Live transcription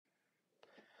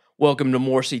Welcome to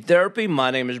Morrissey Therapy.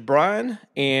 My name is Brian,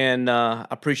 and I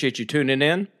appreciate you tuning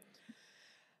in.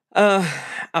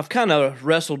 I've kind of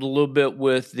wrestled a little bit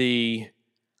with this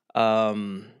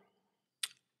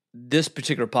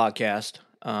particular podcast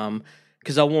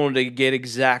because I wanted to get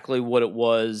exactly what it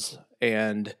was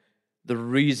and the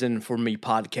reason for me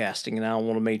podcasting, and I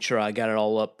want to make sure I got it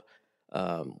all up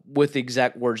with the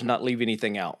exact words, not leave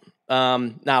anything out.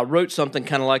 Now, I wrote something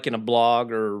kind of like in a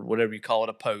blog or whatever you call it,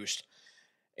 a post.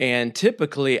 And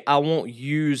typically, I won't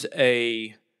use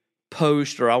a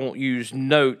post or I won't use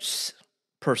notes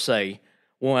per se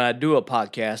when I do a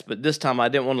podcast. But this time, I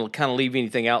didn't want to kind of leave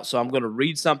anything out. So I'm going to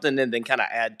read something and then kind of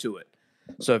add to it.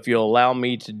 So if you'll allow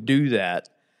me to do that.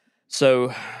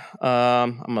 So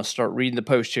I'm going to start reading the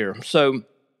post here. So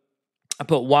I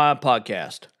put, why a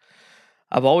podcast?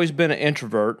 I've always been an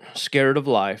introvert, scared of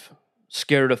life,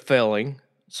 scared of failing,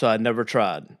 so I never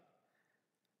tried.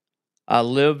 I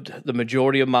lived the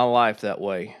majority of my life that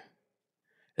way.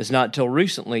 It's not until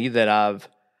recently that I've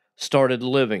started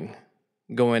living,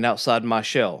 going outside my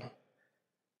shell.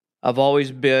 I've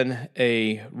always been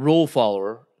a rule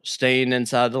follower, staying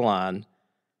inside the line,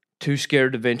 too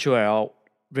scared to venture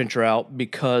out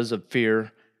because of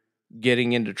fear,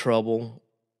 getting into trouble,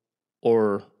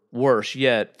 or worse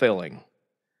yet, failing.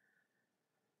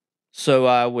 So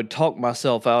I would talk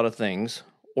myself out of things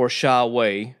or shy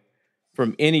away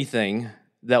from anything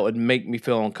that would make me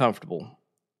feel uncomfortable.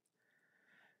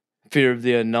 Fear of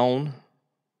the unknown.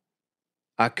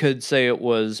 I could say it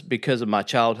was because of my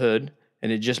childhood, and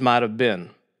it just might have been.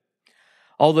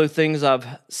 Although things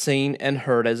I've seen and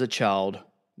heard as a child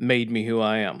made me who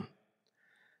I am.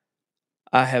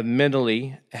 I have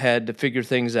mentally had to figure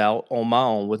things out on my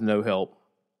own with no help.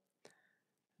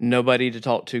 Nobody to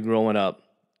talk to growing up.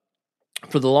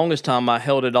 For the longest time, I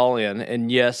held it all in, and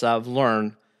yes, I've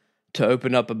learned to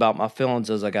open up about my feelings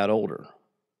as I got older.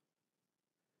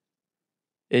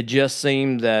 It just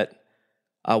seemed that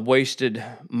I wasted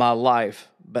my life,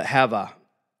 but have I?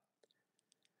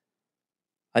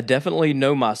 I definitely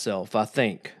know myself, I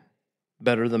think,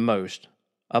 better than most.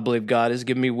 I believe God has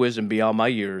given me wisdom beyond my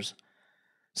years,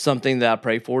 something that I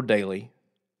pray for daily.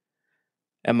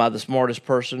 Am I the smartest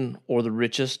person or the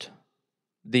richest?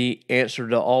 The answer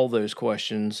to all those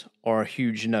questions are a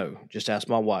huge no. Just ask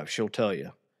my wife, she'll tell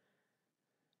you.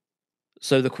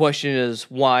 So the question is,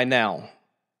 why now?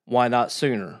 Why not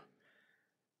sooner?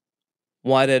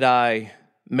 Why did I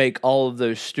make all of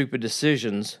those stupid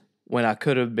decisions when I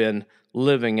could have been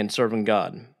living and serving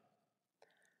God?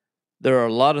 There are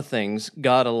a lot of things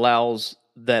God allows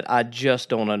that I just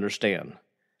don't understand.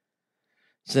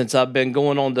 Since I've been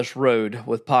going on this road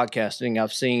with podcasting,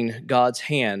 I've seen God's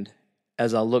hand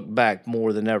as I look back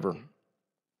more than ever.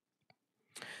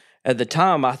 At the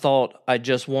time, I thought I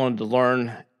just wanted to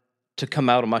learn to come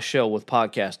out of my shell with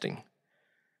podcasting.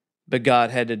 But God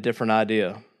had a different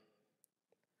idea.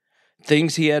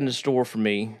 Things He had in store for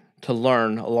me to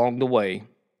learn along the way.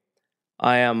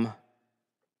 I am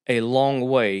a long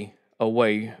way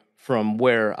away from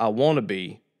where I want to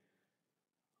be,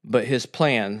 but His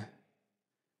plan,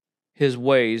 His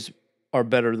ways are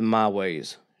better than my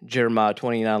ways. Jeremiah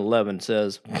 29:11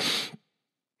 says,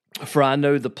 "For I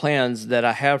know the plans that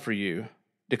I have for you,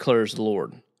 declares the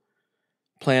Lord.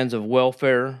 Plans of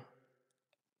welfare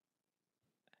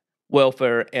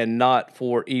and not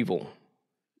for evil,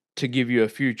 to give you a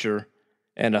future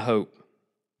and a hope."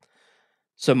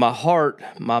 So my heart,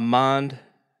 my mind,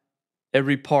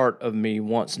 every part of me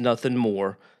wants nothing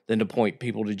more than to point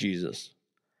people to Jesus.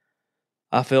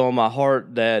 I feel in my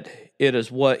heart that it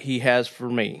is what He has for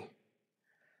me.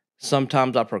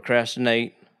 Sometimes I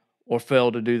procrastinate or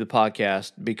fail to do the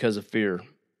podcast because of fear.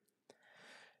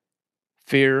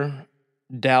 Fear,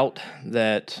 doubt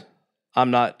that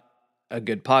I'm not a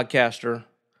good podcaster,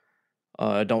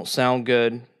 I don't sound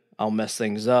good, I'll mess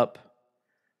things up.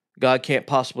 God can't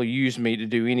possibly use me to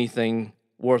do anything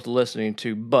worth listening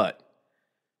to, but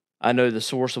I know the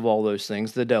source of all those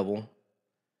things, the devil,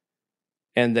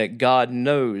 and that God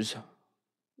knows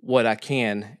what I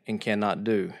can and cannot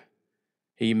do.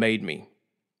 He made me.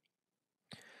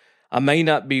 I may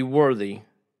not be worthy,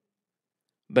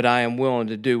 but I am willing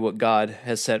to do what God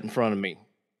has set in front of me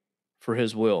for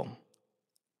His will.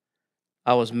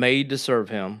 I was made to serve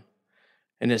Him,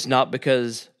 and it's not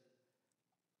because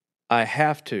I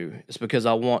have to, it's because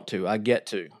I want to, I get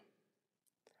to.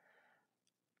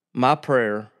 My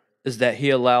prayer is that He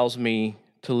allows me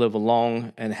to live a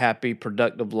long and happy,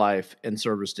 productive life in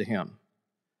service to Him.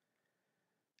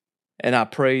 And I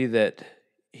pray that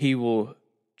He will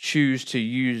choose to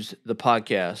use the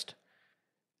podcast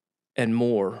and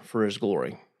more for His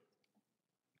glory.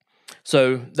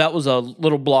 So that was a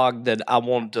little blog that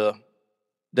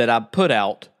I put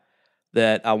out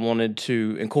that I wanted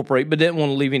to incorporate, but didn't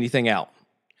want to leave anything out.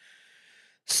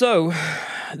 So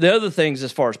the other things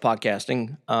as far as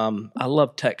podcasting, I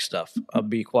love tech stuff. I'll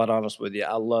be quite honest with you.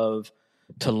 I love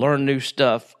to learn new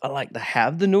stuff. I like to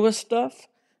have the newest stuff,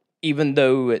 even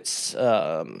though it's,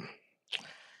 I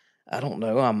don't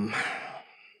know,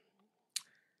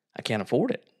 I can't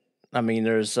afford it. I mean,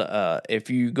 there's, if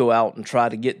you go out and try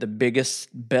to get the biggest,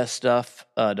 best stuff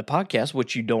to podcast,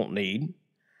 which you don't need,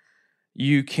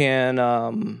 you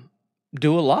can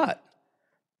do a lot,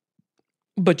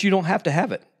 but you don't have to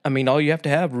have it. I mean, all you have to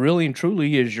have really and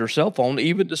truly is your cell phone,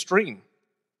 even to stream.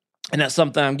 And that's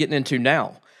something I'm getting into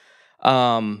now.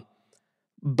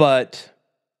 But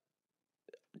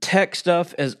tech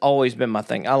stuff has always been my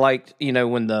thing. I liked,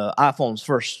 when the iPhones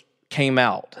first came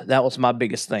out, that was my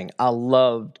biggest thing. I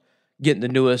loved getting the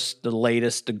newest, the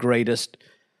latest, the greatest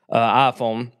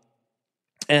iPhone.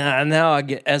 And now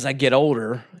as I get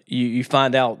older, you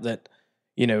find out that,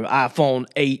 iPhone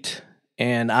 8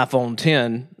 and iPhone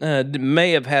 10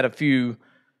 may have had a few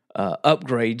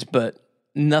upgrades, but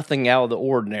nothing out of the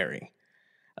ordinary.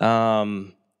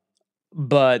 But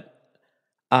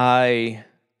I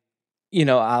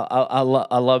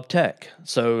love tech.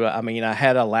 So, I mean, I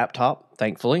had a laptop,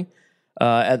 thankfully.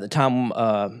 At the time,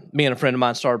 me and a friend of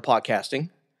mine started podcasting.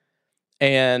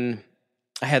 And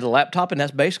I had a laptop, and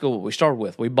that's basically what we started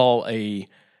with. We bought I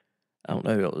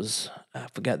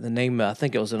forgot the name. I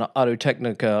think it was an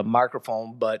Audio-Technica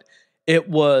microphone, but it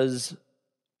was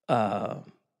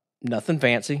nothing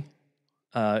fancy.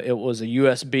 It was a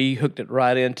USB, hooked it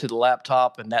right into the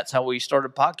laptop, and that's how we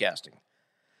started podcasting.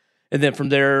 And then from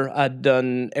there, I'd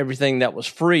done everything that was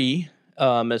free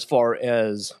as far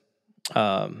as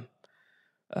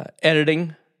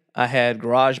editing. I had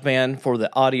GarageBand for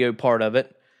the audio part of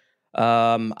it.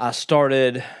 I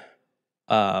started,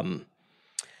 I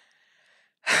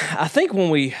think when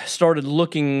we started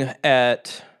looking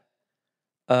at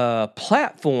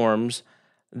platforms,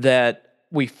 that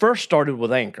we first started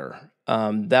with Anchor.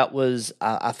 That was,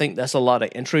 I think that's a lot of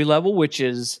entry level, which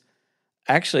is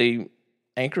actually,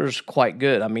 Anchor's quite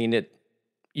good. I mean,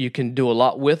 you can do a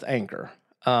lot with Anchor.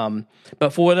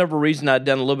 But for whatever reason, I'd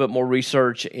done a little bit more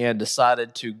research and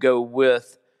decided to go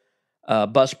with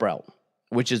Buzzsprout,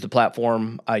 which is the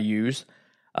platform I use.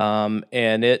 And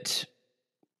it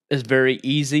is very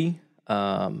easy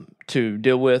to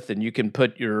deal with, and you can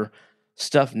put your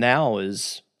stuff now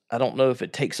I don't know if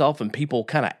it takes off and people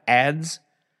kind of adds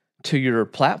to your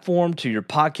platform, to your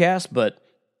podcast, but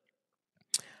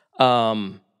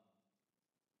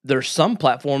there's some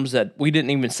platforms that we didn't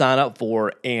even sign up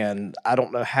for, and I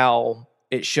don't know how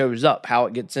it shows up, how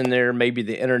it gets in there, maybe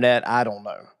the internet, I don't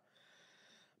know.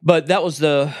 But that was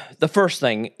the first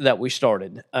thing that we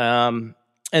started. And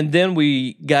then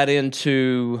we got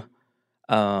into,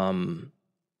 I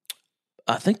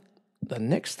think the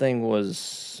next thing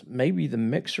was maybe the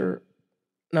mixer.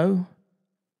 No,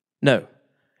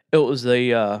 it was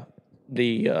the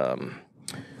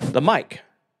mic.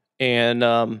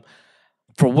 And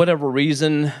for whatever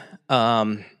reason,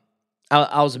 I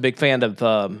was a big fan of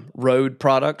Rode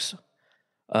products.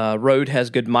 Rode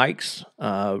has good mics.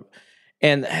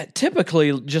 And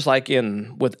typically, just like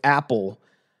with Apple,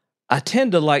 I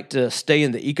tend to like to stay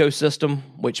in the ecosystem,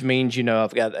 which means,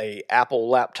 I've got an Apple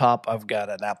laptop, I've got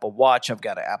an Apple Watch, I've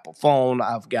got an Apple phone,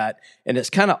 and it's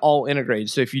kind of all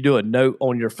integrated. So if you do a note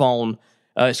on your phone,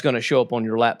 it's going to show up on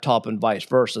your laptop and vice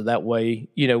versa. That way,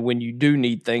 when you do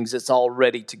need things, it's all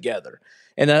ready together.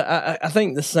 And I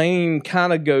think the same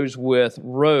kind of goes with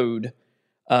Rode.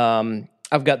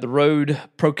 I've got the Rode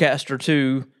Procaster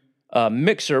 2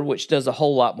 mixer, which does a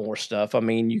whole lot more stuff. I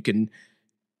mean, you can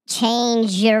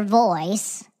change your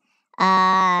voice.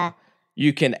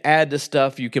 You can add the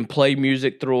stuff. You can play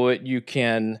music through it. You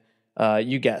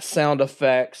got sound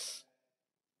effects,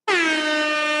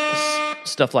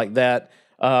 stuff like that,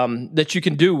 that you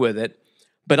can do with it.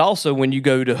 But also, when you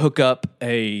go to hook up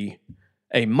a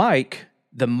mic,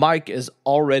 the mic is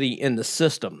already in the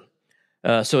system.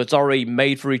 So it's already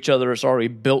made for each other. It's already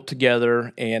built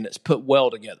together, and it's put well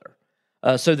together.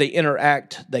 So they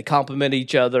interact, they complement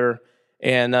each other,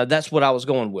 and that's what I was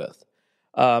going with.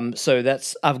 So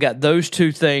I've got those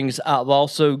two things. I've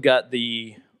also got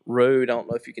the Rode. I don't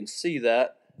know if you can see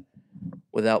that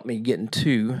without me getting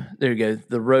too. There you go.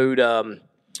 The Rode. I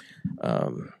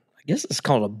guess it's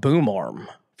called a boom arm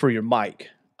for your mic.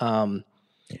 And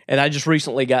I just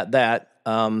recently got that.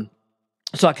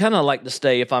 So I kind of like to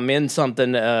stay, if I'm in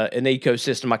something, an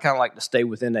ecosystem, I kind of like to stay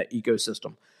within that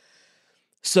ecosystem.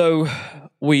 So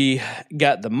we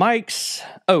got the mics.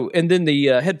 Oh, and then the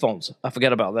headphones. I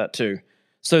forgot about that too.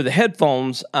 So the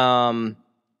headphones,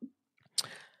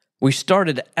 we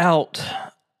started out,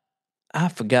 I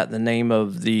forgot the name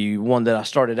of the one that I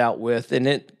started out with, and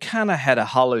it kind of had a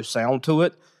hollow sound to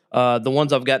it. The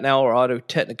ones I've got now are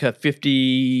Audio-Technica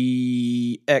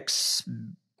 50X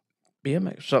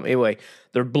BMX or something. Anyway,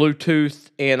 they're Bluetooth,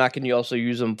 and I can also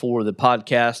use them for the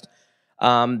podcast.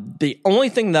 The only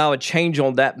thing that I would change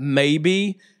on that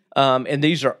maybe, and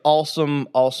these are awesome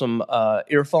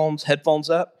headphones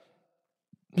up,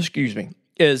 excuse me,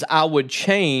 is I would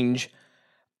change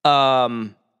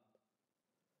the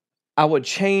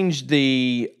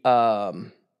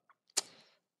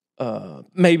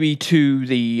maybe to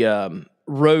the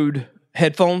Rode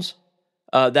headphones.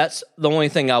 That's the only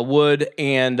thing I would.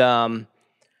 And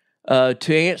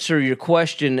to answer your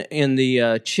question in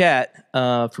the chat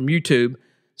from YouTube, it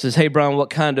says, "Hey Brian, what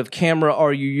kind of camera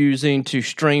are you using to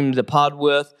stream the pod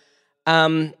with?"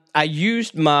 I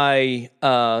used my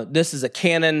this is a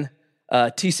Canon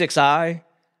T6i.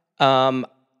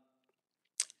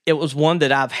 It was one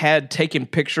that I've had taken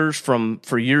pictures from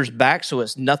for years back, so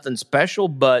it's nothing special,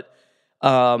 but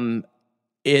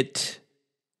it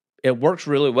works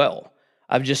really well.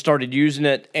 I've just started using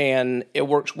it, and it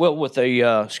works well with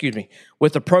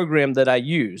with the program that I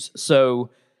use. So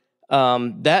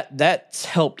that's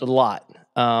helped a lot.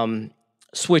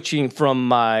 Switching from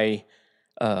my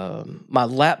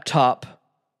laptop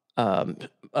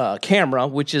camera,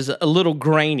 which is a little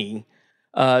grainy,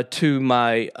 to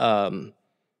my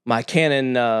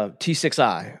Canon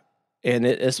T6i, and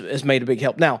it's made a big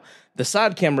help. Now, the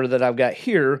side camera that I've got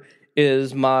here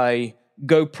is my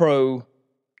GoPro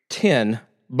 10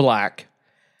 Black,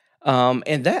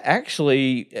 and that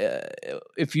actually,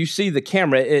 if you see the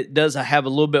camera, it does have a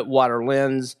little bit wider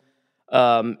lens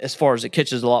as far as it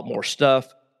catches a lot more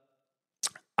stuff.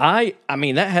 I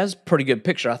mean, that has pretty good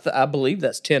picture. I believe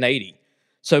that's 1080.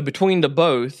 So between the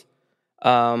both,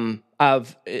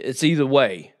 it's either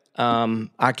way.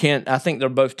 I think they're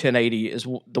both 1080 is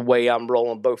the way I'm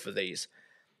rolling both of these.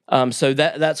 So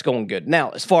that's going good. Now,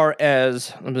 as far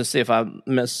as, let me see if I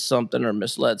missed something or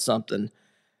misled something.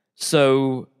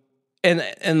 So,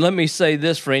 and let me say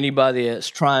this for anybody that's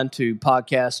trying to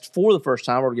podcast for the first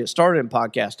time or get started in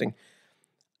podcasting.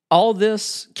 All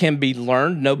this can be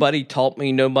learned. Nobody taught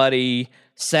me. Nobody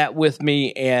sat with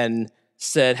me and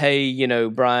said, "Hey,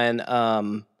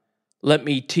 Brian, let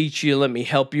me teach you. Let me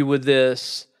help you with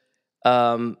this."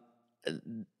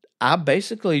 I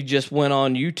basically just went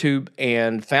on YouTube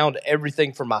and found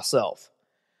everything for myself.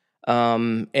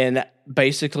 And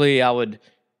basically I would,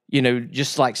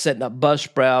 just like setting up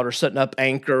Buzzsprout or setting up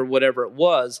Anchor, whatever it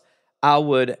was, I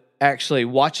would actually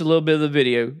watch a little bit of the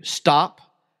video, stop,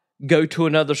 go to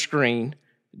another screen,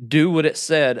 do what it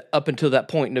said up until that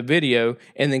point in the video,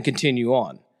 and then continue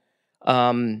on.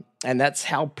 And that's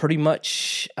how pretty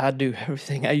much I do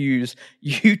everything. I use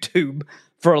YouTube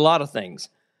for a lot of things.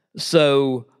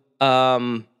 So,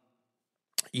 I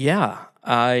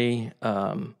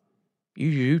use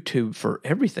YouTube for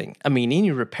everything. I mean, any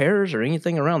repairs or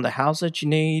anything around the house that you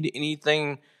need,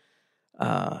 anything,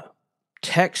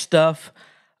 tech stuff.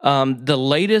 The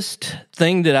latest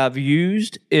thing that I've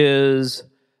used is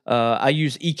I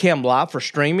use Ecamm Live for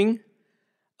streaming.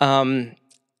 I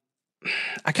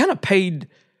kind of paid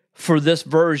for this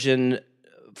version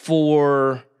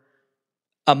for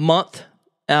a month.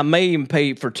 I may even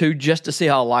pay for 2 just to see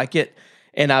how I like it.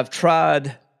 And I've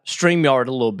tried StreamYard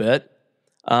a little bit,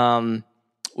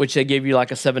 which they give you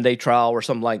like a 7-day trial or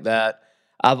something like that.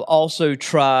 I've also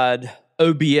tried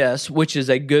OBS, which is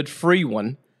a good free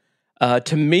one.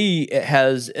 To me,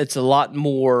 it's a lot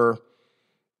more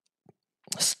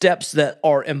steps that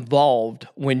are involved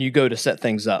when you go to set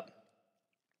things up.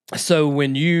 So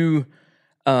when you,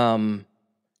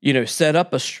 set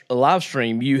up a live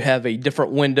stream, you have a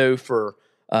different window for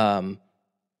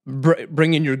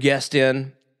bringing your guest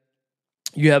in.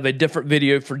 You have a different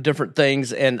video for different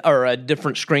things, or a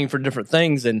different screen for different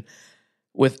things. And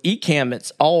with Ecamm,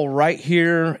 it's all right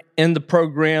here in the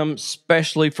program,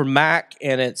 especially for Mac,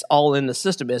 and it's all in the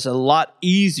system. It's a lot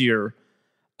easier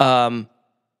to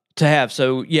have.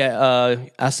 So,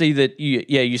 I see that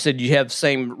you said you have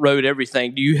same Rode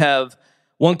everything. Do you have,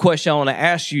 one question I want to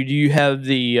ask you, do you have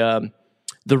the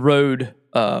Rode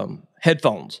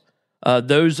headphones?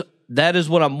 That is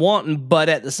what I'm wanting, but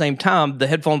at the same time, the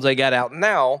headphones they got out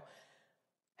now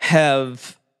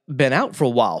have been out for a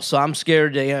while. So I'm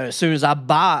scared that as soon as I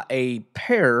buy a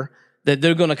pair, that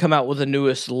they're going to come out with the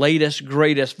newest, latest,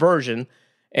 greatest version.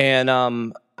 And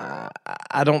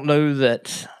I don't know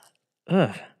that.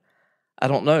 I I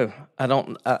don't know. I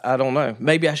don't know.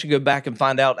 Maybe I should go back and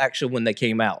find out actually when they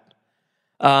came out.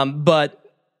 But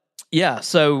yeah,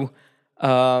 so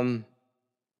yeah,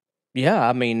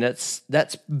 I mean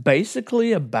that's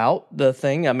basically about the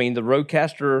thing. I mean the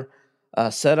Rodecaster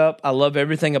setup. I love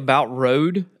everything about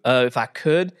Rode. If I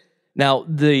could, now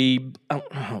I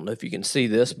don't know if you can see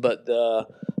this, but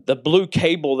the blue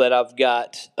cable that I've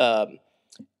got,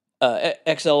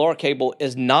 XLR cable,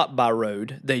 is not by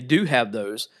Rode. They do have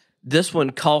those. This one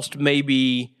cost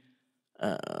maybe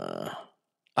a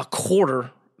quarter,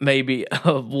 maybe,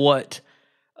 of what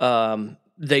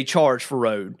they charge for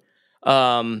Rode.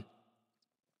 But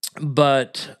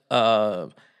I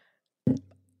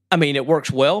mean, it works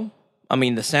well. I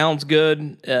mean, the sound's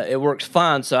good. It works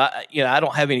fine. So I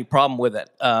don't have any problem with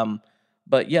it.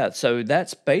 But yeah, so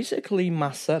that's basically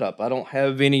my setup. I don't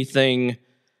have anything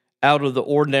out of the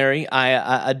ordinary.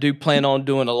 I do plan on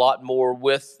doing a lot more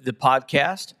with the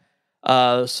podcast.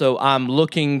 So I'm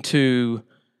looking to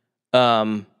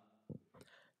add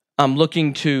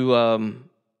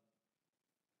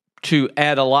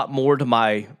a lot more to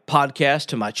my podcast,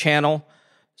 to my channel.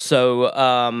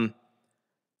 So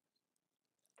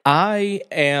I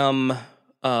am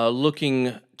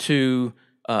looking to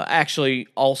actually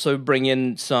also bring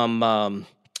in some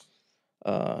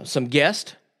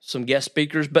guest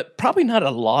speakers, but probably not a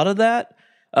lot of that.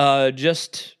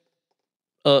 Just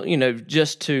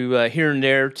to here and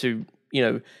there to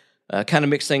kind of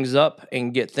mix things up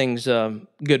and get things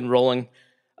good and rolling.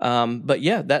 But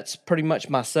yeah, that's pretty much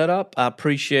my setup. I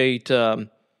appreciate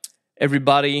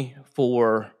everybody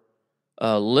for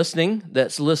listening.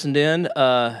 That's listened in.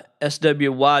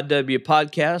 SWYW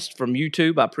podcast from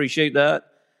YouTube. I appreciate that.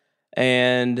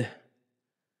 And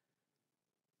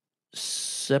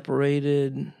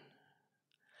separated.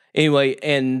 Anyway,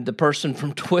 and the person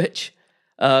from Twitch,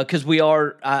 because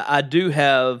I do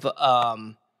have.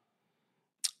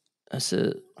 I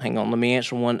said, hang on, let me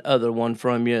answer one other one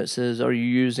from you. It says, are you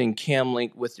using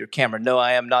Camlink with your camera? No,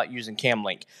 I am not using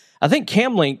Camlink. I think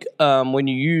Camlink, when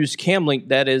you use Camlink,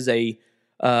 that is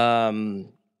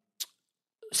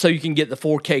so you can get the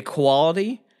 4K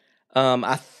quality.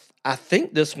 I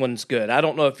think this one's good. I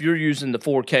don't know if you're using the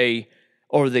 4K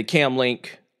or the Camlink,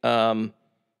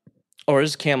 or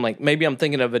is Camlink. Maybe I'm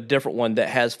thinking of a different one that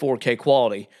has 4K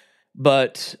quality.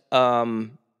 But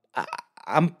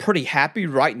I'm pretty happy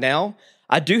right now.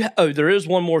 There is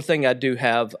one more thing I do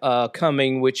have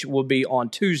coming, which will be on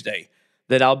Tuesday,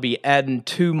 that I'll be adding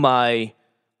to my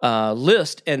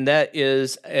list, and that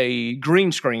is a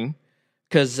green screen,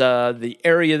 because the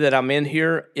area that I'm in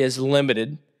here is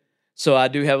limited. So I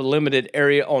do have a limited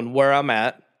area on where I'm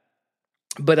at,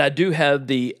 but I do have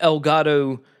the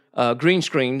Elgato green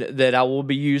screen that I will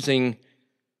be using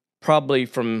probably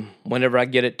from whenever I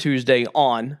get it Tuesday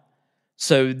on.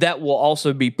 So that will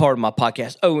also be part of my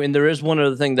podcast. Oh, and there is one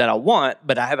other thing that I want,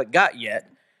 but I haven't got yet.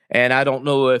 And I don't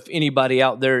know if anybody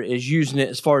out there is using it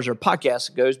as far as their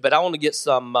podcast goes, but I want to get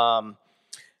some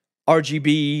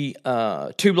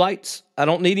RGB tube lights. I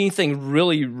don't need anything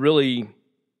really, really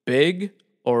big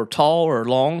or tall or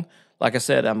long. Like I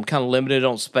said, I'm kind of limited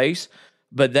on space,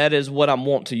 but that is what I'm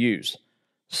wanting to use.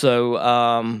 So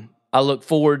I look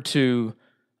forward to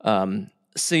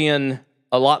seeing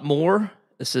a lot more.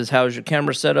 This is how's your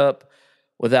camera set up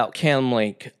without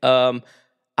Camlink.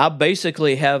 I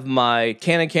basically have my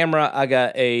Canon camera. I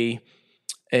got a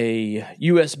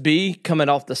USB coming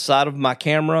off the side of my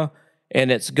camera,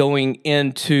 and it's going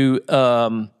into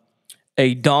a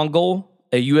dongle,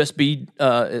 a USB.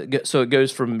 So it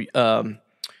goes from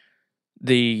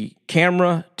the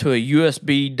camera to a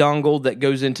USB dongle that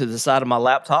goes into the side of my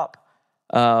laptop,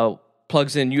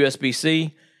 plugs in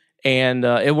USB-C, and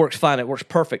it works fine. It works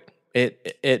perfect.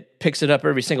 It picks it up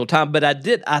every single time. But I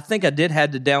think I did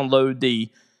had to download the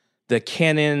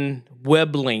Canon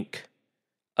WebLink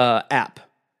app,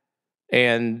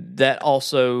 and that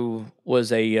also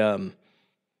was that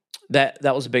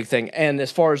was a big thing. And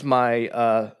as far as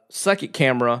my second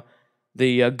camera,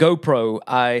 the GoPro,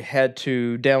 I had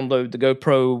to download the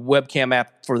GoPro webcam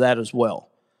app for that as well.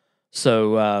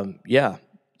 So yeah.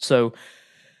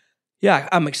 Yeah,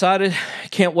 I'm excited.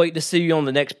 Can't wait to see you on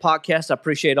the next podcast. I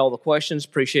appreciate all the questions.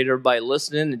 Appreciate everybody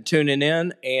listening and tuning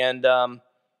in. And I'll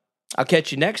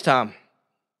catch you next time.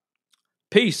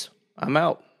 Peace. I'm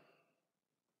out.